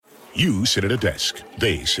You sit at a desk.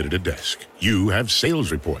 They sit at a desk. You have sales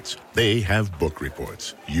reports. They have book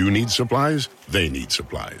reports. You need supplies. They need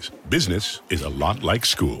supplies. Business is a lot like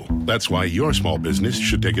school. That's why your small business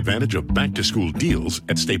should take advantage of back-to-school deals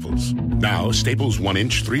at Staples. Now, Staples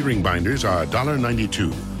 1-inch 3-ring binders are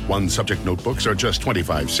 $1.92. One-subject notebooks are just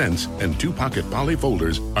 25 cents, and 2-pocket poly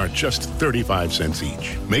folders are just 35 cents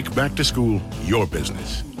each. Make back-to-school your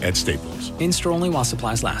business at Staples. In-store only while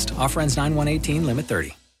supplies last. Offer ends 9/1/18, limit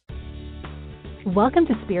 30. Welcome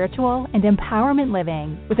to Spiritual and Empowerment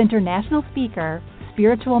Living with international speaker,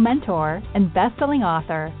 spiritual mentor, and best-selling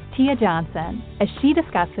author, Tia Johnson, as she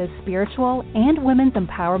discusses spiritual and women's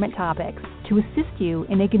empowerment topics to assist you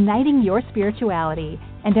in igniting your spirituality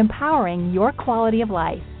and empowering your quality of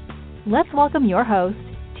life. Let's welcome your host,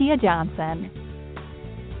 Tia Johnson.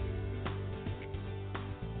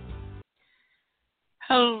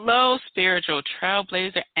 Hello, spiritual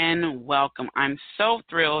trailblazer, and welcome. I'm so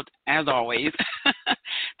thrilled, as always,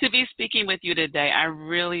 to be speaking with you today. I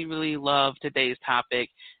really, really love today's topic.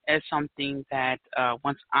 It's something that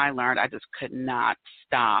once I learned, I just could not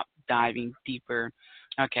stop diving deeper,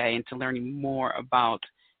 into learning more about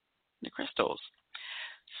the crystals.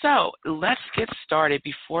 So let's get started.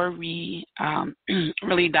 Before we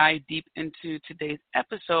really dive deep into today's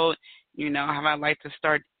episode, you know how I like to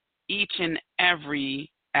start each and every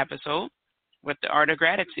episode with the art of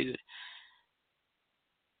gratitude.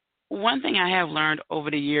 One thing I have learned over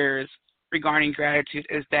the years regarding gratitude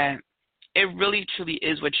is that it really truly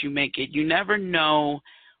is what you make it. You never know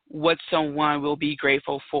what someone will be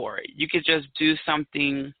grateful for. You could just do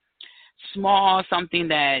something small, something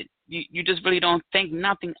that you just really don't think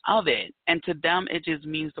nothing of it, and to them it just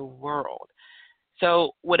means the world.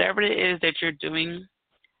 So whatever it is that you're doing,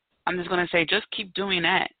 I'm just going to say just keep doing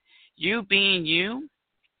that. You being you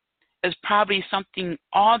is probably something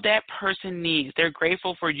all that person needs. They're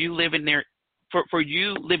grateful for you living for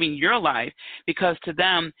you living your life, because to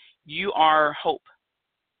them you are hope.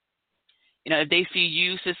 You know, if they see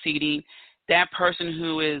you succeeding, that person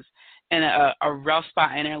who is in a rough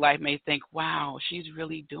spot in their life may think, wow, she's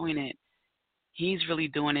really doing it. He's really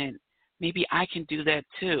doing it. Maybe I can do that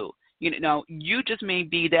too. You know, you just may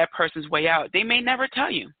be that person's way out. They may never tell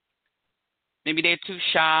you. Maybe they're too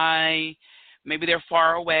shy. Maybe they're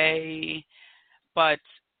far away. But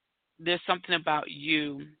there's something about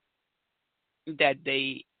you that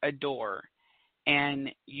they adore,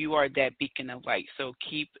 and you are that beacon of light. So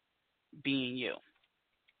keep being you.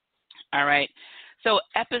 All right. So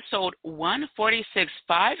episode 146,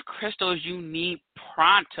 5 crystals you need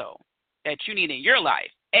pronto, that you need in your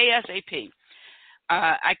life, ASAP.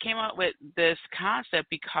 I came up with this concept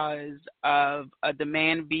because of a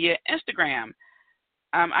demand via Instagram.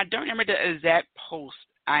 I don't remember the exact post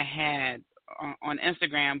I had on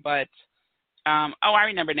Instagram, but, I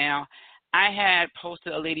remember now. I had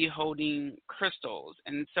posted a lady holding crystals,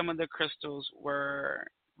 and some of the crystals were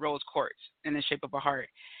rose quartz in the shape of a heart.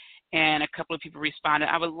 And a couple of people responded,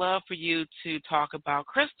 I would love for you to talk about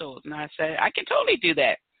crystals. And I said, I can totally do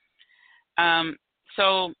that.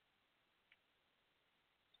 So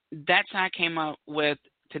that's how I came up with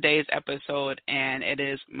today's episode, and it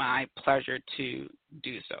is my pleasure to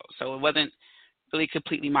do so. So it wasn't really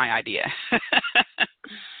completely my idea.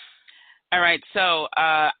 All right, so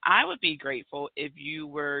I would be grateful if you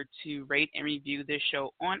were to rate and review this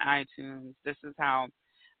show on iTunes. This is how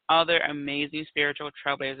other amazing spiritual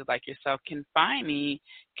trailblazers like yourself can find me,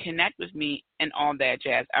 connect with me, and all that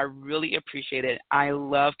jazz. I really appreciate it. I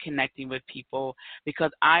love connecting with people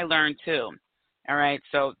because I learn too. All right,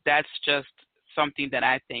 so that's just something that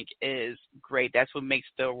I think is great. That's what makes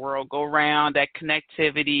the world go round, that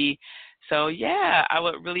connectivity. So, yeah, I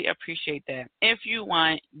would really appreciate that. If you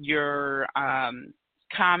want your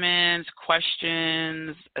comments,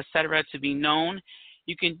 questions, etc. to be known,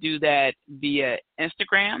 you can do that via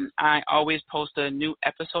Instagram. I always post a new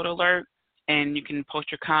episode alert, and you can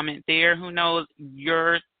post your comment there. Who knows,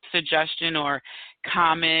 your suggestion or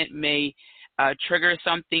comment may trigger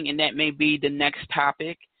something, and that may be the next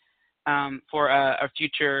topic for a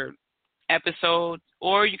future episode.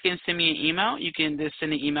 Or you can send me an email. You can just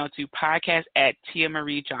send an email to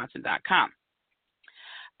podcast@tiamariejohnson.com.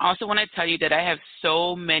 I also want to tell you that I have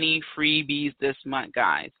so many freebies this month,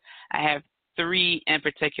 guys. I have 3 in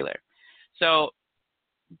particular. So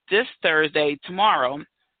this Thursday, tomorrow,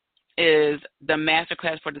 is the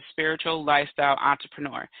masterclass for the spiritual lifestyle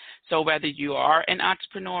entrepreneur. So whether you are an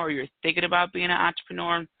entrepreneur or you're thinking about being an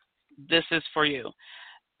entrepreneur, this is for you.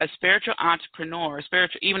 A spiritual entrepreneur,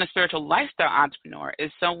 even a spiritual lifestyle entrepreneur,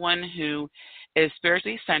 is someone who is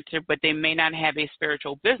spiritually centered, but they may not have a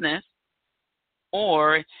spiritual business,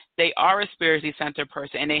 or they are a spiritually centered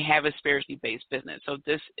person and they have a spiritually based business. So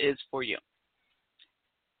this is for you.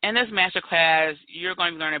 In this masterclass, you're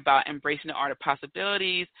going to learn about embracing the art of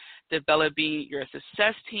possibilities, developing your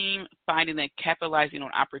success team, finding and capitalizing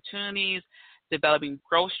on opportunities, developing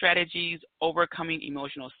growth strategies, overcoming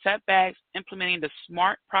emotional setbacks, implementing the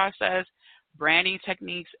SMART process, branding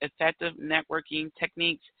techniques, effective networking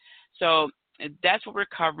techniques. So that's what we're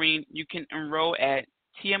covering. You can enroll at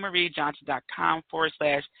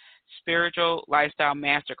tiamariejohnson.com/spiritual lifestyle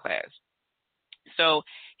masterclass. So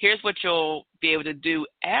here's what you'll be able to do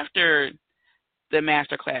after the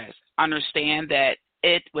masterclass. Understand that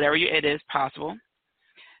whatever your it is, possible.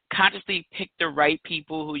 Consciously pick the right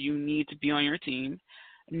people who you need to be on your team.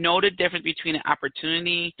 Know the difference between an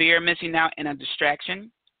opportunity, fear of missing out, and a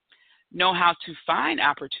distraction. Know how to find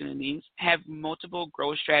opportunities. Have multiple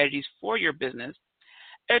growth strategies for your business.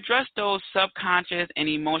 Address those subconscious and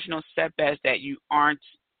emotional setbacks that you aren't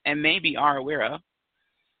and maybe are aware of.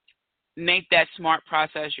 Make that SMART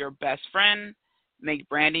process your best friend. Make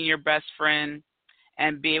branding your best friend,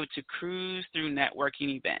 and be able to cruise through networking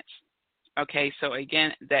events. Okay, so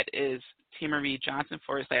again, that is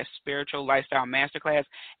tiamariejohnson.com/spiritual lifestyle masterclass,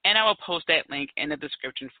 and I will post that link in the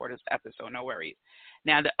description for this episode, no worries.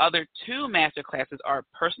 Now, the other two masterclasses are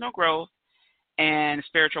personal growth and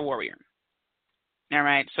spiritual warrior. All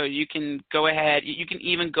right, so you can go ahead, you can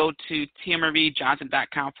even go to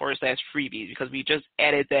tiamariejohnson.com/freebies, because we just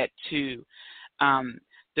added that to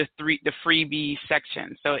the freebie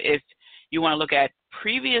section. So if you want to look at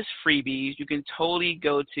previous freebies, you can totally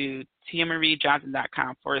go to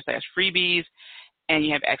tiamariejohnson.com/freebies, and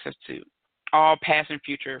you have access to all past and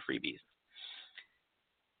future freebies.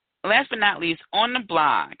 Last but not least, on the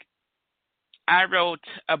blog, I wrote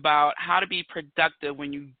about how to be productive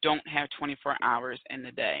when you don't have 24 hours in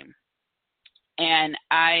the day. And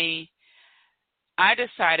I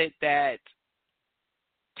decided that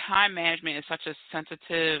time management is such a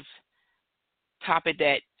sensitive topic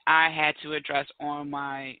that I had to address on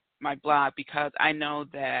my blog, because I know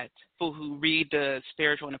that people who read the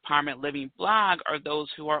Spiritual and Empowerment Living blog are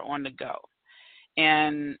those who are on the go.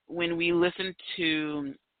 And when we listen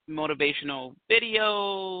to motivational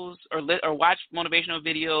videos or watch motivational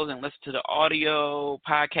videos and listen to the audio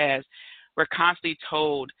podcast, we're constantly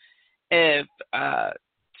told if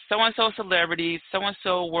so-and-so celebrity,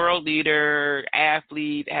 so-and-so world leader,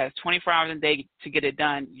 athlete has 24 hours a day to get it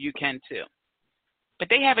done, you can too. But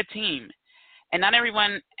they have a team, and not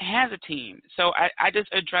everyone has a team. So I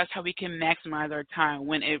just address how we can maximize our time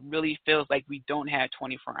when it really feels like we don't have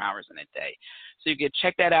 24 hours in a day. So you can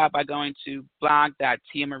check that out by going to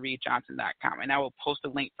blog.tiamariejohnson.com, and I will post a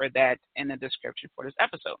link for that in the description for this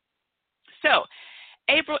episode. So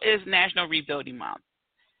April is National Rebuilding Month,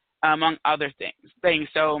 among other things.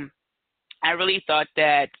 So I really thought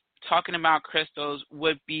that talking about crystals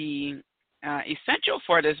would be essential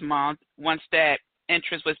for this month once that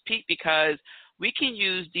interest was peaked, because we can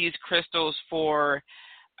use these crystals for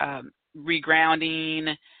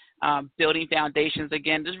regrounding, building foundations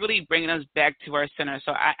again, just really bringing us back to our center.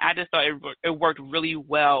 So I just thought it worked really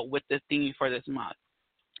well with the theme for this month.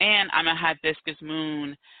 And I'm a hibiscus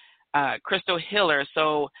moon crystal healer,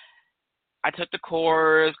 so I took the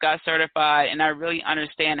course, got certified, and I really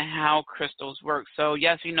understand how crystals work. So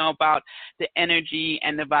yes, we know about the energy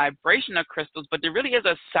and the vibration of crystals, but there really is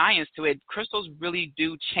a science to it. Crystals really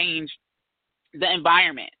do change the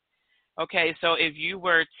environment. Okay, so if you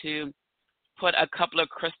were to put a couple of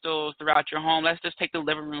crystals throughout your home, let's just take the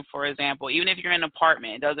living room, for example. Even if you're in an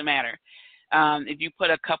apartment, it doesn't matter. If you put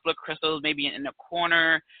a couple of crystals maybe in the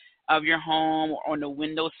corner of your home or on the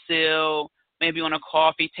windowsill, maybe on a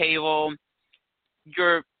coffee table,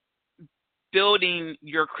 you're building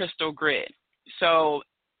your crystal grid. So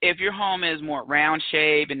if your home is more round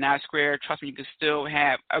shape and not square, trust me, you can still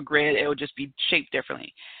have a grid. It will just be shaped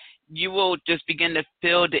differently. You will just begin to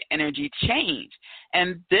feel the energy change.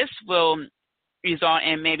 And this will result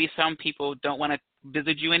in maybe some people don't want to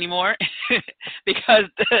visit you anymore because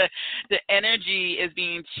the energy is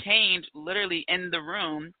being changed literally in the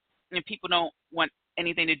room, and people don't want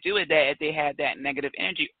anything to do with that if they had that negative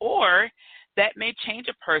energy. Or that may change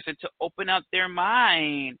a person to open up their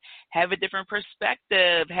mind, have a different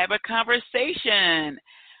perspective, have a conversation.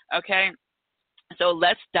 Okay, so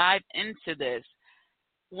let's dive into this.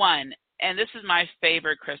 One, and this is my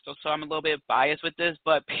favorite crystal, so I'm a little bit biased with this,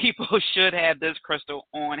 but people should have this crystal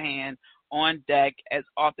on hand, on deck as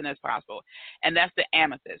often as possible, and that's the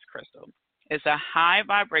amethyst crystal. It's a high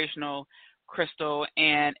vibrational crystal,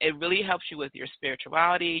 and it really helps you with your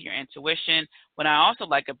spirituality, your intuition. What I also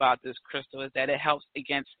like about this crystal is that it helps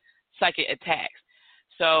against psychic attacks.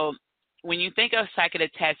 So when you think of psychic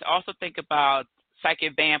attacks, also think about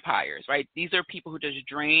psychic vampires, right? These are people who just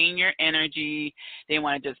drain your energy. They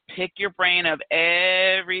want to just pick your brain of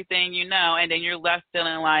everything you know, and then you're left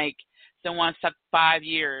feeling like someone sucked 5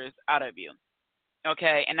 years out of you.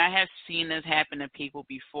 Okay, and I have seen this happen to people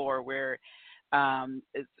before where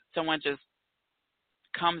someone just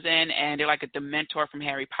comes in and they're like a Dementor from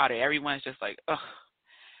Harry Potter. Everyone's just like, ugh.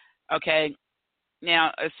 Okay,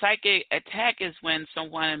 now a psychic attack is when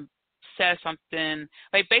someone says something,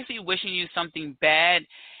 like basically wishing you something bad,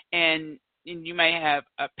 and you may have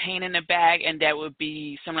a pain in the back, and that would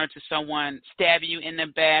be similar to someone stabbing you in the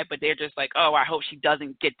back, but they're just like, oh, I hope she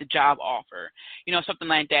doesn't get the job offer. Something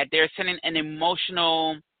like that. They're sending an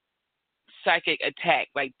emotional psychic attack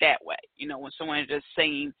like that way, when someone is just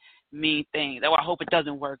saying mean things. Oh, I hope it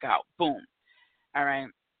doesn't work out. Boom. All right.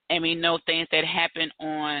 And we know things that happen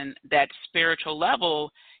on that spiritual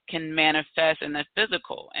level can manifest in the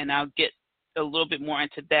physical. And I'll get a little bit more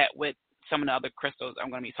into that with some of the other crystals I'm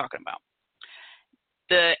going to be talking about.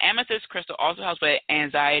 The amethyst crystal also helps with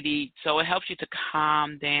anxiety, so it helps you to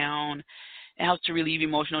calm down. It helps to relieve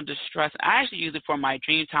emotional distress. I actually use it for my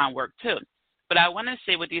dream time work too. But I want to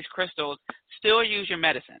say with these crystals, still use your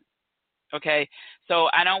medicine. Okay, so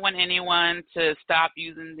I don't want anyone to stop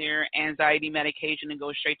using their anxiety medication and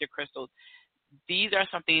go straight to crystals. These are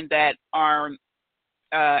something that are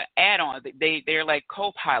add-ons. They're like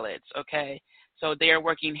co-pilots, okay? So they are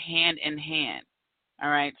working hand in hand, all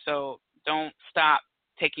right? So don't stop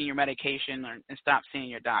taking your medication and stop seeing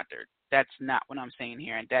your doctor. That's not what I'm saying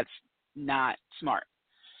here, and that's not smart.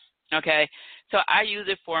 Okay, so I use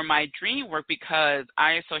it for my dream work because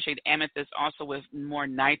I associate amethyst also with more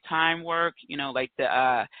nighttime work. Like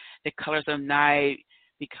the colors of night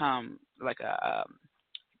become like a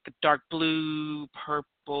dark blue,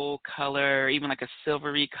 purple color, even like a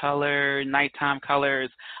silvery color, nighttime colors.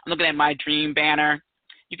 I'm looking at my dream banner.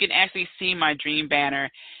 You can actually see my dream banner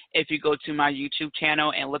if you go to my YouTube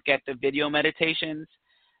channel and look at the video meditations.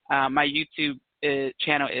 My YouTube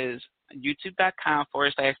channel is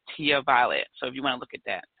youtube.com/Tia Violet. So if you want to look at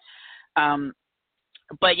that.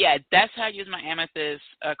 But yeah, that's how I use my amethyst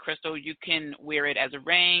crystal. You can wear it as a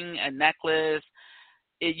ring, a necklace.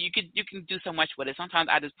 You can do so much with it. Sometimes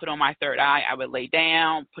I just put on my third eye. I would lay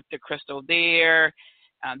down, put the crystal there.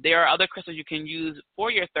 There are other crystals you can use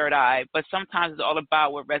for your third eye, but sometimes it's all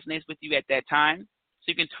about what resonates with you at that time. So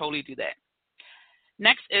you can totally do that.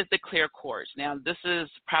 Next is the clear quartz. Now, this is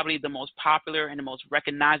probably the most popular and the most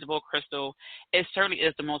recognizable crystal. It certainly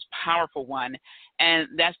is the most powerful one, and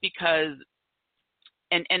that's because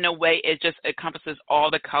in a way it just encompasses all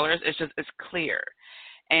the colors. It's clear.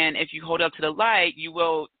 And if you hold up to the light, you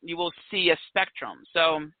will see a spectrum.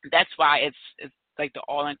 So that's why it's like the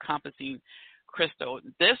all-encompassing crystal.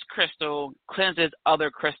 This crystal cleanses other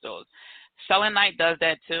crystals. Selenite does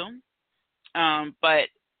that too, but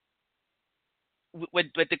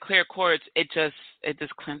with the clear quartz, it just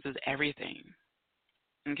cleanses everything.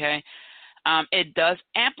 Okay, it does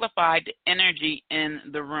amplify the energy in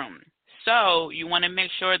the room. So you want to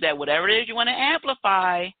make sure that whatever it is you want to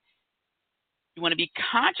amplify, you want to be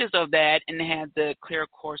conscious of that and have the clear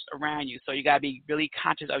quartz around you. So you got to be really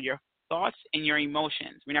conscious of your thoughts and your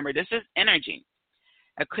emotions. Remember, this is energy.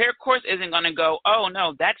 A clear quartz isn't going to go, oh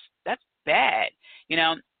no, that's bad.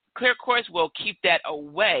 Clear quartz will keep that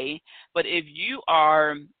away. But if you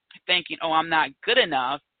are thinking, oh, I'm not good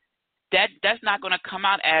enough, that's not going to come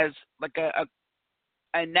out as like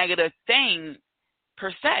a negative thing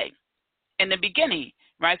per se in the beginning,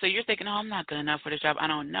 right? So you're thinking, oh, I'm not good enough for this job. I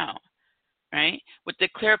don't know, right? What the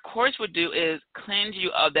clear quartz would do is cleanse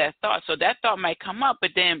you of that thought. So that thought might come up,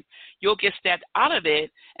 but then you'll get stepped out of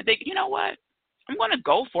it and think, you know what? I'm going to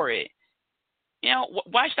go for it.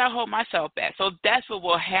 Why should I hold myself back? So that's what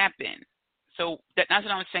will happen. So that's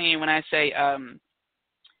what I'm saying when I say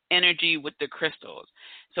energy with the crystals.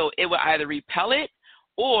 So it will either repel it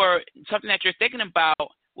or something that you're thinking about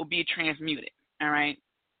will be transmuted, all right?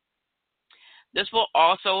 This will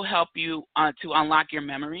also help you to unlock your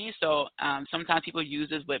memory. So sometimes people use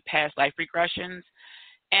this with past life regressions.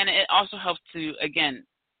 And it also helps to, again,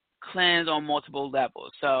 cleanse on multiple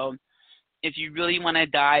levels. So if you really want to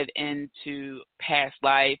dive into past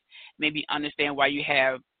life, maybe understand why you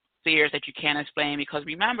have fears that you can't explain. Because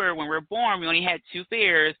remember, when we're born, we only had 2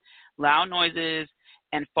 fears, loud noises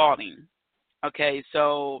and falling. Okay,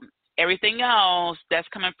 so everything else that's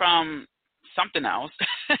coming from something else,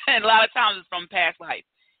 and a lot of times it's from past life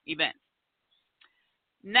events.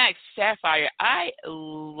 Next, sapphire. I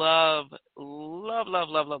love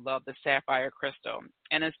the sapphire crystal.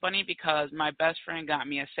 And it's funny because my best friend got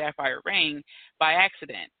me a sapphire ring by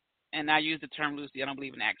accident. and I use the term loosely. I don't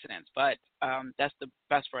believe in accidents, but that's the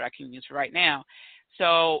best word I can use for right now.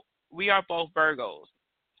 So we are both Virgos.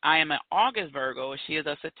 I am an August Virgo. She is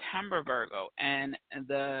a September Virgo, and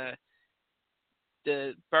the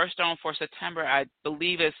birthstone for September, I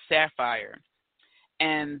believe, is sapphire,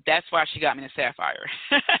 and that's why she got me the sapphire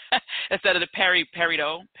instead of the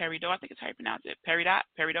peridot. Peridot, I think it's how you pronounce it. Peridot.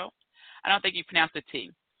 I don't think you pronounce the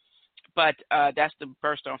T, but that's the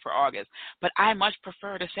birthstone for August. But I much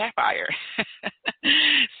prefer the sapphire.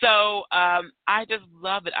 So I just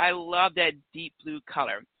love it. I love that deep blue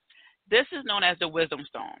color. This is known as the wisdom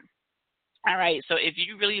stone. All right, so if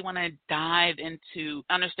you really want to dive into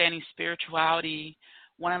understanding spirituality,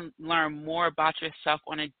 want to learn more about yourself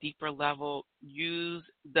on a deeper level, use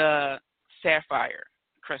the sapphire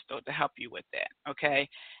crystal to help you with that, okay?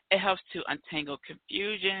 It helps to untangle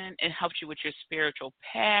confusion. It helps you with your spiritual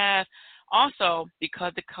path. Also,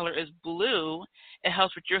 because the color is blue, it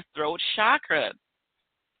helps with your throat chakra.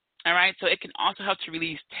 All right, so it can also help to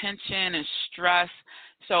release tension and stress.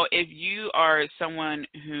 So if you are someone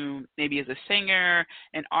who maybe is a singer,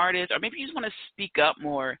 an artist, or maybe you just want to speak up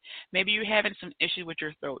more, maybe you're having some issue with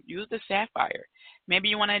your throat, use the sapphire. Maybe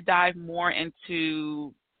you want to dive more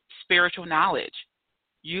into spiritual knowledge,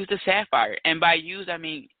 use the sapphire. And by use, I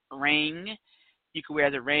mean ring. You can wear it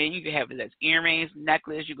as a ring. You can have it as earrings,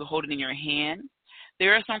 necklace. You can hold it in your hand.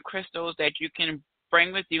 There are some crystals that you can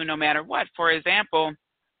bring with you no matter what. For example,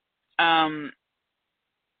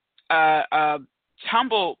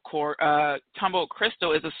 tumble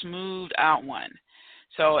crystal is a smoothed out one,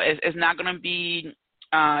 so it's not going to be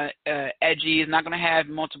edgy. It's not going to have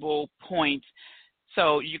multiple points,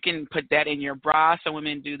 so you can put that in your bra. Some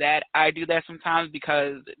women do that. I do that sometimes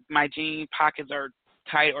because my jean pockets are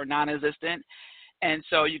tight or non-existent, and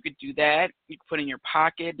so you could do that. You can put in your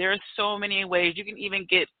pocket. There are so many ways. You can even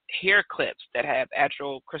get hair clips that have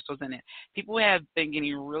actual crystals in it. People have been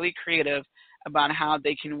getting really creative about how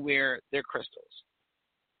they can wear their crystals.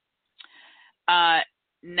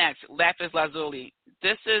 Next, lapis lazuli.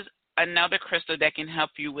 This is another crystal that can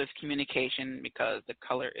help you with communication because the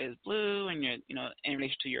color is blue and you're, in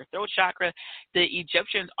relation to your throat chakra. The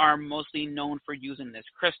Egyptians are mostly known for using this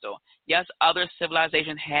crystal. Yes, other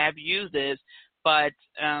civilizations have used this, but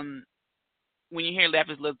when you hear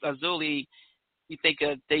lapis lazuli, you think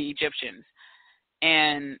of the Egyptians.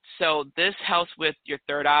 And so this helps with your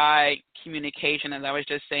third eye, communication, as I was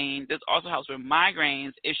just saying. This also helps with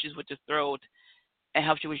migraines, issues with the throat. It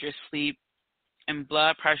helps you with your sleep and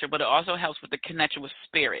blood pressure, but it also helps with the connection with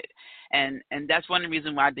spirit. And that's one of the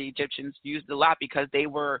reasons why the Egyptians used it a lot, because they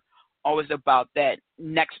were always about that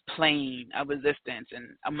next plane of existence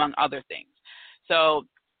and among other things. So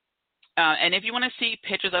and if you want to see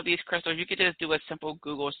pictures of these crystals, you could just do a simple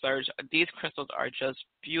Google search. These crystals are just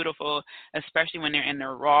beautiful, especially when they're in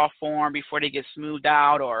their raw form before they get smoothed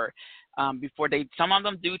out or before they, some of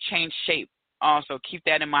them do change shape. Also, keep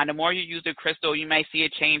that in mind. The more you use the crystal, you may see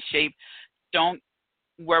it change shape. Don't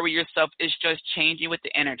worry yourself. It's just changing with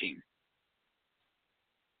the energy.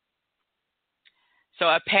 So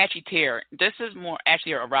Apache tear. This is more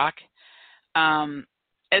actually a rock.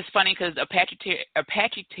 It's funny because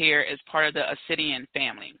Apache tear is part of the Obsidian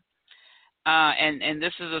family, and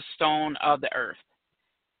this is a stone of the earth.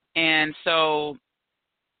 And so,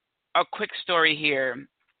 a quick story here.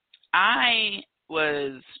 I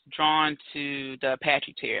was drawn to the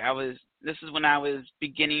Apache tear. This is when I was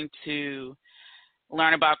beginning to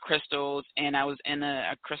learn about crystals, and I was in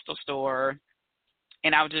a crystal store,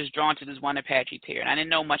 and I was just drawn to this one Apache tear. And I didn't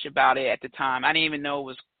know much about it at the time. I didn't even know it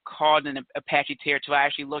was called an Apache tear until I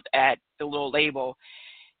actually looked at the little label,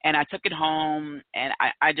 and I took it home and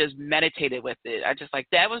I just meditated with it. I just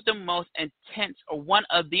that was the most intense, or one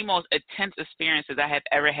of the most intense experiences I have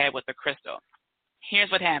ever had with a crystal. Here's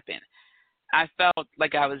what happened. I felt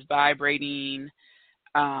like I was vibrating,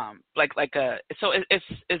 so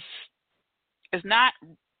it's not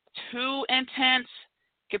too intense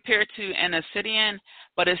compared to an obsidian,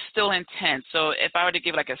 but it's still intense. So if I were to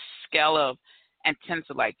give a scale of intense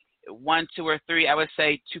of 1, 2, or 3, I would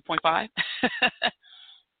say 2.5.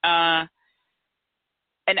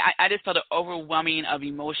 And I just felt an overwhelming of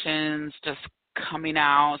emotions just coming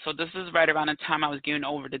out. So this is right around the time I was getting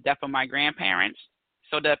over the death of my grandparents.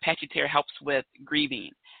 So the Apache tear helps with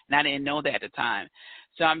grieving, and I didn't know that at the time.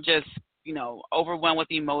 So I'm just, overwhelmed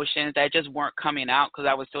with emotions that just weren't coming out because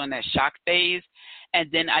I was still in that shock phase. And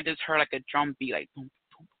then I just heard a drum beat, boom,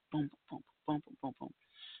 boom, boom, boom, boom, boom, boom, boom.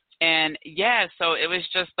 And yeah, so it was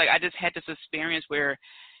just I just had this experience where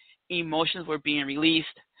emotions were being released.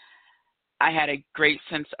 I had a great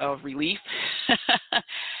sense of relief.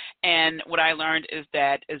 And what I learned is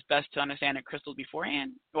that it's best to understand the crystals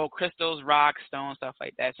beforehand. Well, crystals, rocks, stones, stuff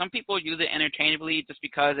like that. Some people use it interchangeably just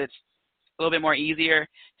because it's a little bit more easier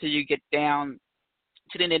till you get down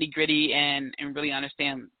to the nitty gritty and really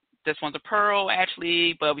understand this one's a pearl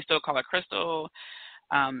actually, but we still call it crystal.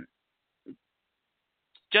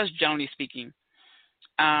 Just generally speaking.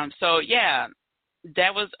 So yeah,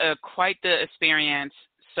 that was quite the experience.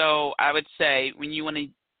 So I would say when you want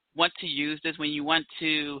to use this, when you want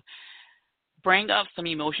to bring up some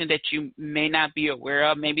emotion that you may not be aware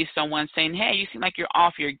of, maybe someone saying, hey, you seem like you're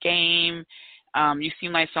off your game, you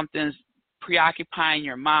seem like something's preoccupying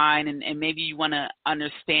your mind, and maybe you want to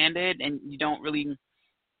understand it and you don't really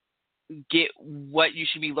get what you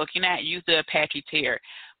should be looking at, use the Apache tear.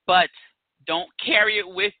 But don't carry it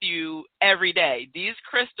with you every day. These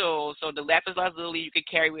crystals, so the lapis lazuli you can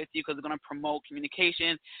carry with you because it's going to promote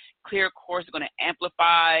communication. Clear quartz is going to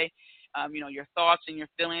amplify, your thoughts and your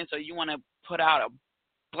feelings. So you want to put out a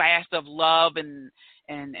blast of love and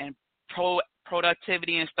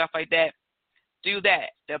productivity and stuff like that. Do that.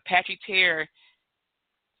 The Apache tear,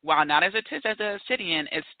 while not as intense as the obsidian,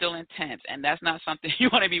 is still intense, and that's not something you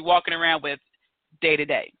want to be walking around with day to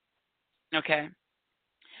day. Okay.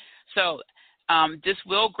 So this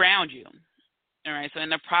will ground you, all right? So in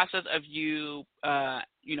the process of you,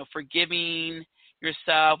 forgiving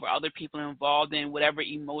yourself or other people involved in whatever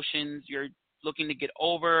emotions you're looking to get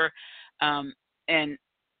over, and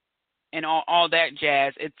all that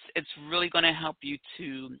jazz, it's really going to help you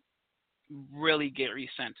to really get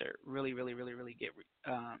recentered, really get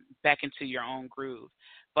back into your own groove,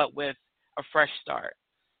 but with a fresh start.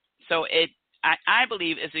 So I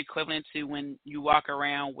believe it's equivalent to when you walk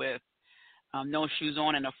around with no shoes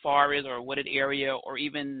on in a forest or a wooded area, or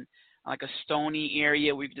even like a stony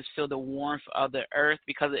area where you can just feel the warmth of the earth,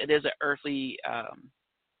 because it is an earthly.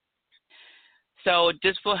 So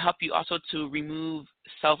this will help you also to remove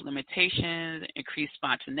self-limitations, increase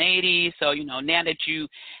spontaneity. So, now that you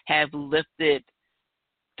have lifted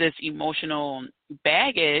this emotional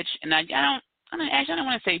baggage, and I don't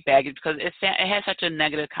want to say baggage because it has such a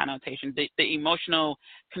negative connotation. The emotional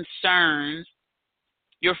concerns,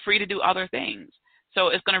 you're free to do other things. So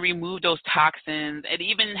it's going to remove those toxins. It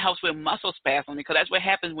even helps with muscle spasm, because that's what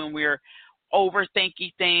happens when we're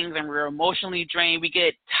overthinking things and we're emotionally drained. We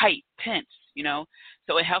get tight, tense,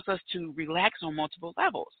 So it helps us to relax on multiple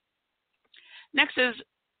levels. Next is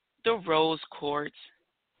the rose quartz.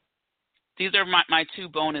 These are my two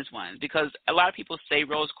bonus ones, because a lot of people say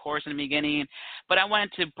rose quartz in the beginning, but I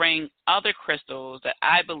wanted to bring other crystals that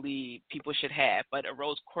I believe people should have. But a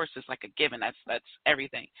rose quartz is like a given. That's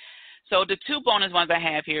everything. So the two bonus ones I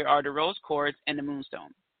have here are the rose quartz and the moonstone.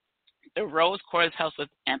 The rose quartz helps with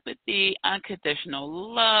empathy,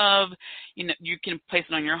 unconditional love. You can place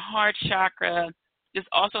it on your heart chakra. This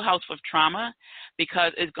also helps with trauma,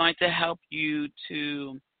 because it's going to help you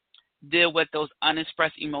to deal with those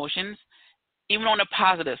unexpressed emotions, even on the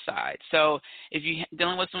positive side. So if you're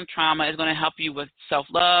dealing with some trauma, it's going to help you with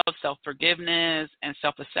self-love, self-forgiveness, and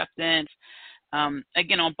self-acceptance.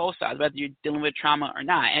 Again, on both sides, whether you're dealing with trauma or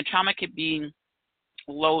not. And trauma could be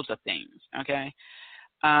loads of things, okay?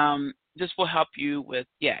 This will help you with,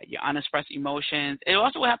 your unexpressed emotions. It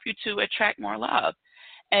also will help you to attract more love.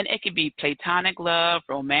 And it could be platonic love,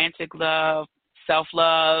 romantic love,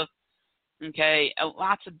 self-love, okay?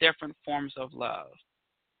 Lots of different forms of love.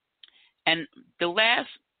 And the last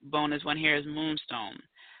bonus one here is moonstone.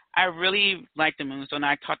 I really like the moonstone.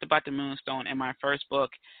 I talked about the moonstone in my first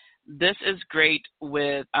book. This is great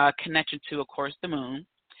with connection to, of course, the moon,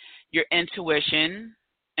 your intuition,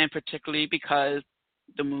 and particularly because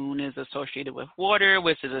the moon is associated with water,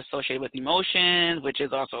 which is associated with emotions, which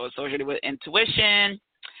is also associated with intuition.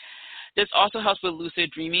 This also helps with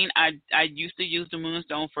lucid dreaming. I used to use the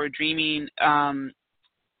moonstone for dreaming,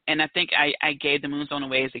 and I think I gave the moonstone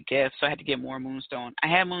away as a gift, so I had to get more moonstone. I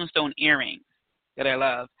have moonstone earrings that I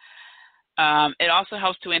love. It also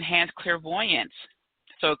helps to enhance clairvoyance,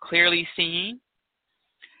 so clearly seeing.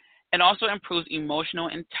 It also improves emotional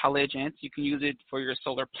intelligence. You can use it for your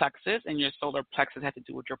solar plexus, and your solar plexus has to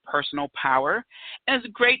do with your personal power. And it's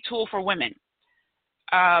a great tool for women.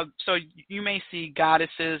 So you may see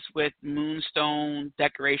goddesses with moonstone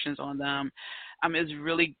decorations on them. It's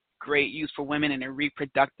really great use for women in their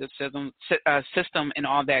reproductive system and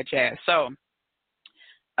all that jazz. So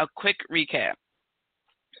a quick recap.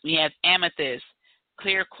 We have amethyst,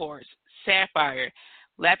 clear quartz, sapphire,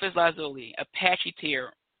 lapis lazuli, Apache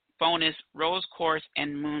tear, bonus, rose quartz,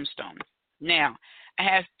 and moonstone. Now, I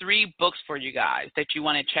have 3 books for you guys that you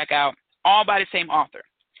want to check out, all by the same author.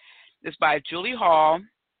 It's by Judy Hall,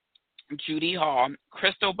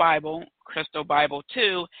 Crystal Bible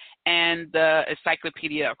 2, and the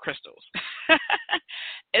Encyclopedia of Crystals.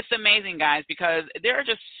 It's amazing, guys, because there are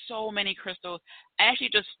just so many crystals. I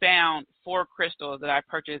actually just found 4 crystals that I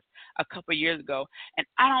purchased a couple years ago, and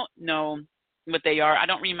I don't know what they are. I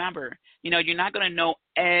don't remember. You're not going to know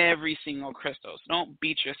every single crystal, so don't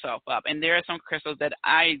beat yourself up. And there are some crystals that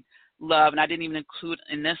I love, and I didn't even include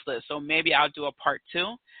in this list, so maybe I'll do a part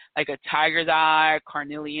 2, like a tiger's eye,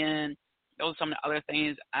 carnelian. Those are some of the other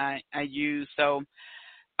things I use. So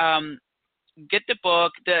get the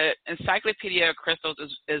book. The Encyclopedia of Crystals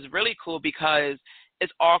is really cool because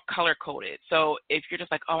it's all color-coded. So if you're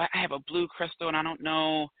just like, oh, I have a blue crystal and I don't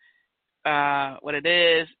know what it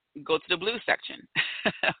is, go to the blue section.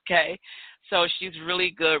 Okay? So she's really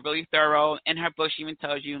good, really thorough. In her book, she even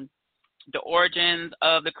tells you the origins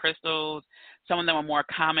of the crystals. Some of them are more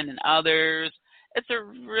common than others. It's a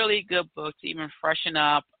really good book to even freshen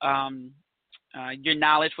up your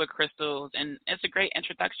knowledge with crystals, and it's a great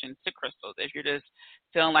introduction to crystals if you're just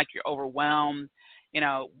feeling like you're overwhelmed,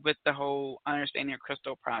 with the whole understanding of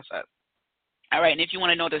crystal process. All right, and if you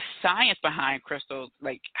want to know the science behind crystals,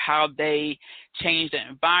 like how they change the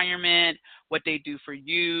environment, what they do for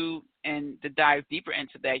you, and to dive deeper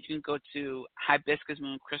into that, you can go to Hibiscus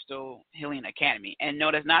Moon Crystal Healing Academy. And no,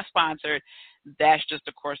 that's not sponsored. That's just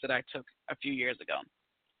a course that I took a few years ago.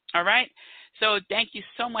 All right, so thank you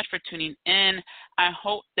so much for tuning in. I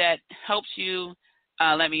hope that helps you.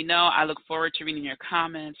 Let me know. I look forward to reading your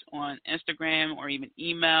comments on Instagram or even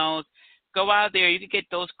emails. Go out there. You can get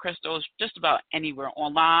those crystals just about anywhere,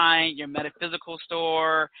 online, your metaphysical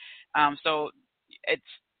store. So it's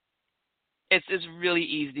really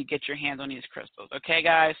easy to get your hands on these crystals. Okay,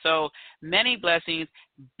 guys? So many blessings.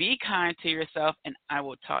 Be kind to yourself, and I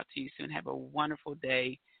will talk to you soon. Have a wonderful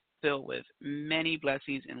day filled with many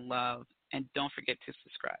blessings and love. And don't forget to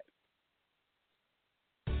subscribe.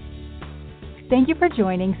 Thank you for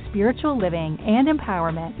joining Spiritual Living and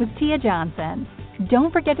Empowerment with Tia Johnson.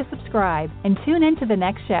 Don't forget to subscribe and tune in to the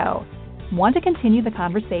next show. Want to continue the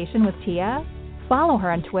conversation with Tia? Follow her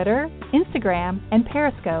on Twitter, Instagram, and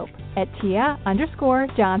Periscope at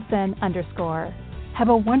Tia_Johnson_. Have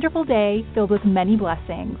a wonderful day filled with many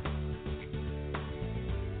blessings.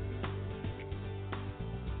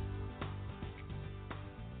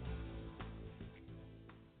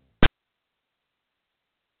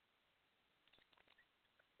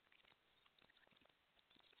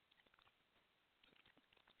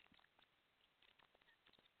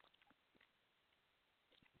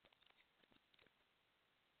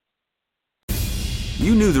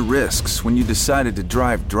 You knew the risks when you decided to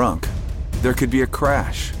drive drunk. There could be a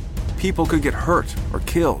crash. People could get hurt or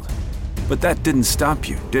killed. But that didn't stop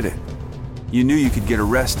you, did it? You knew you could get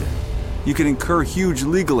arrested. You could incur huge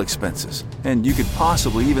legal expenses, and you could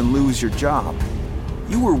possibly even lose your job.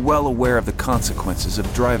 You were well aware of the consequences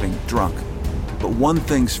of driving drunk. But one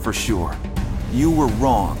thing's for sure. You were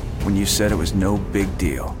wrong when you said it was no big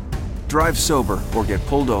deal. Drive sober or get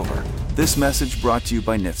pulled over. This message brought to you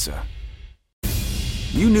by NHTSA.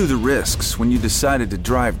 You knew the risks when you decided to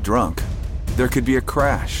drive drunk. There could be a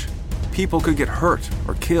crash. People could get hurt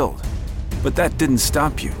or killed. But that didn't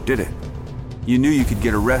stop you, did it? You knew you could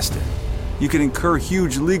get arrested. You could incur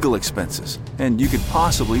huge legal expenses, and you could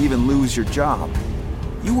possibly even lose your job.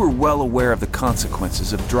 You were well aware of the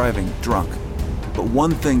consequences of driving drunk. But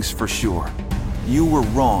one thing's for sure. You were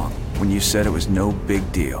wrong when you said it was no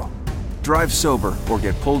big deal. Drive sober or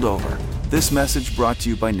get pulled over. This message brought to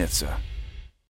you by NHTSA.